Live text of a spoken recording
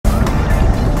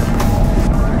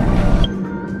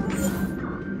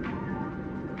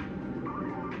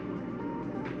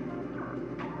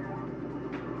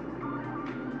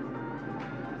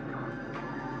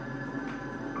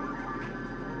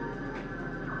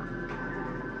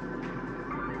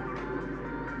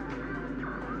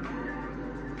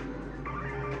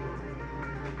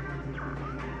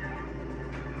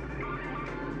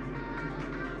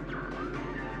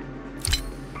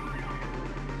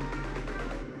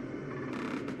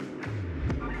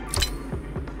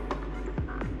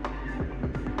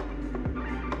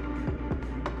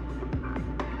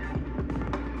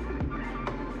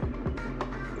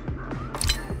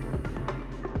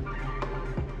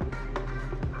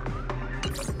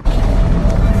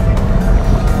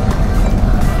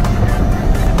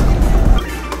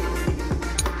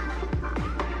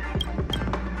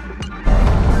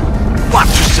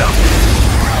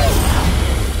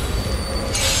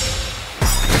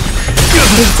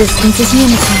Resistance is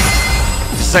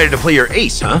unity. Decided to play your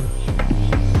ace, huh?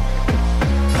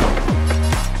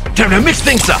 Time to mix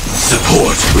things up!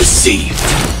 Support received.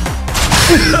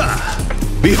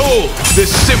 Behold,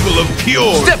 this symbol of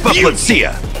pure Step up, beauty. let's see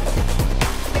ya!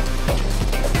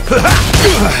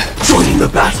 Joining the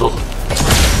battle.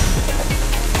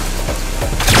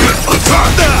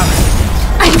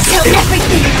 Until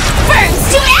everything burns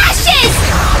to ashes!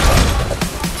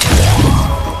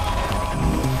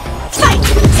 Fight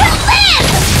to live!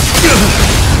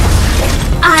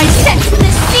 I set the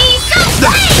seas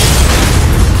aflame!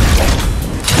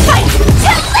 Fight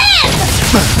to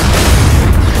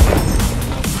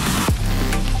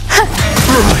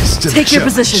Rise to the Take your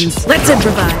challenge. positions. Let's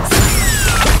improvise. live!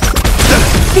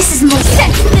 This is more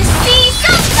set the seas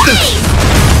aflame!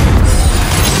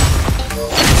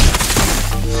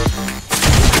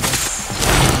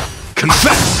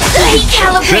 Confess.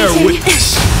 Bear Recalibrated!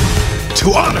 witness.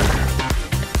 To honor.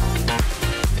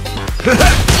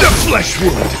 The flesh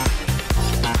wound.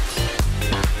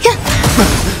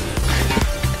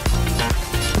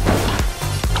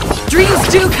 Dreams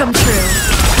do come true.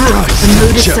 Rise The to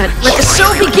mood the is set. challenge. Let the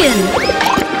show begin.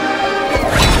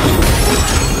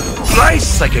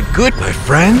 Life's like a good, my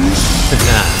friends.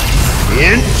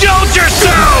 Indulge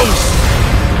yourselves!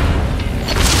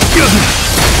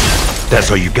 That's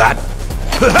all you got?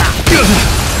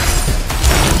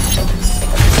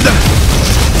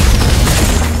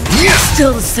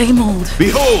 Still the same old.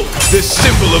 Behold, this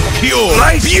symbol of pure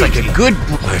Life's beauty. like a good,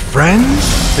 my friends.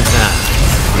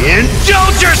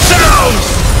 Indulge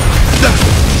yourselves!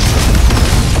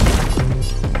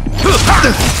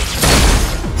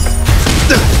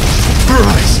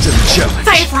 Rise to the challenge.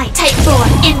 Firefly Type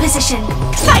 4 in position.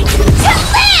 Fight to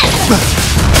live!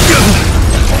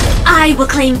 I will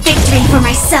claim victory for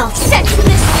myself. Set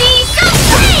the seas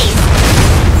aflame!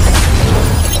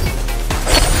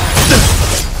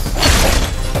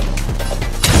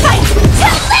 Fight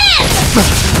to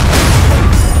live!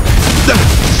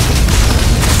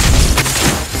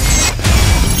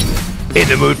 In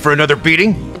the mood for another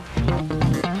beating?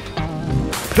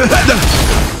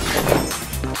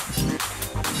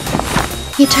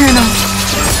 Eternal.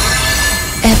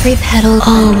 Every petal,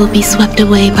 all will be swept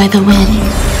away by the wind.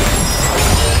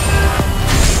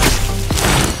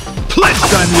 Pledge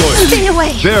thy loyalty. Stay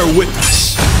away! Bear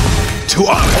witness. To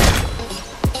honor.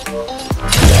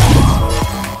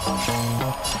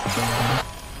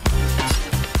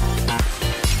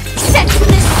 Set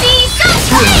the seas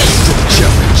aflame! Rise to the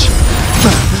challenge.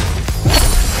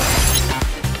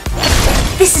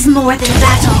 This is more than a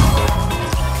battle.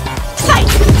 Fight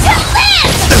to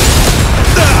live!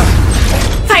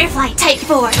 Firefly Type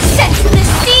 4 set the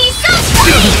seas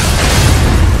aflame!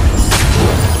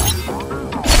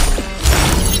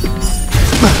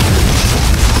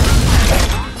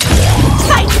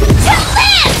 Fight to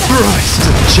live! Rise to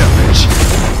the challenge.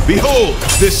 Behold,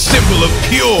 this symbol of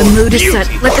pure The mood is beauty.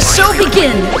 set. Let the show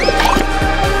begin.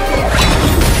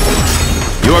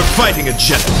 You are fighting a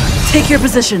gentleman. Take your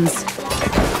positions.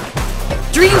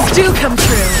 Dreams do come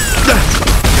true.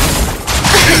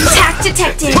 Attack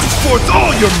detected! Put forth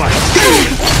all your might.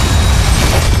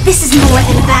 This is more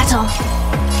than a battle.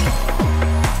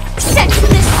 Set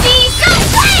the seas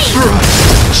aflame! Rise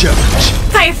to the challenge.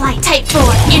 Firefly Type 4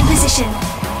 in position.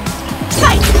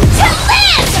 Fight to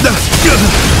live!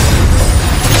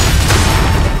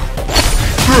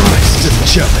 Rise to the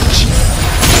challenge.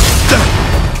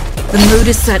 The mood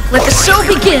is set. Let the show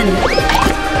begin.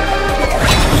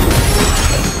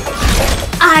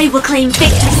 I will claim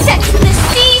victory. Set the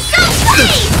seas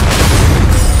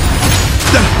aflame!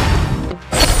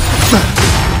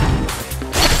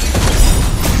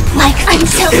 Like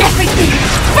until everything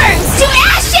burns to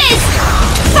ashes!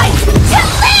 Fight to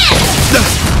live!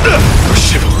 For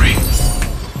chivalry.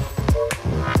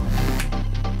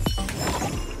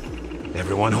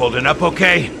 Everyone holding up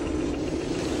okay?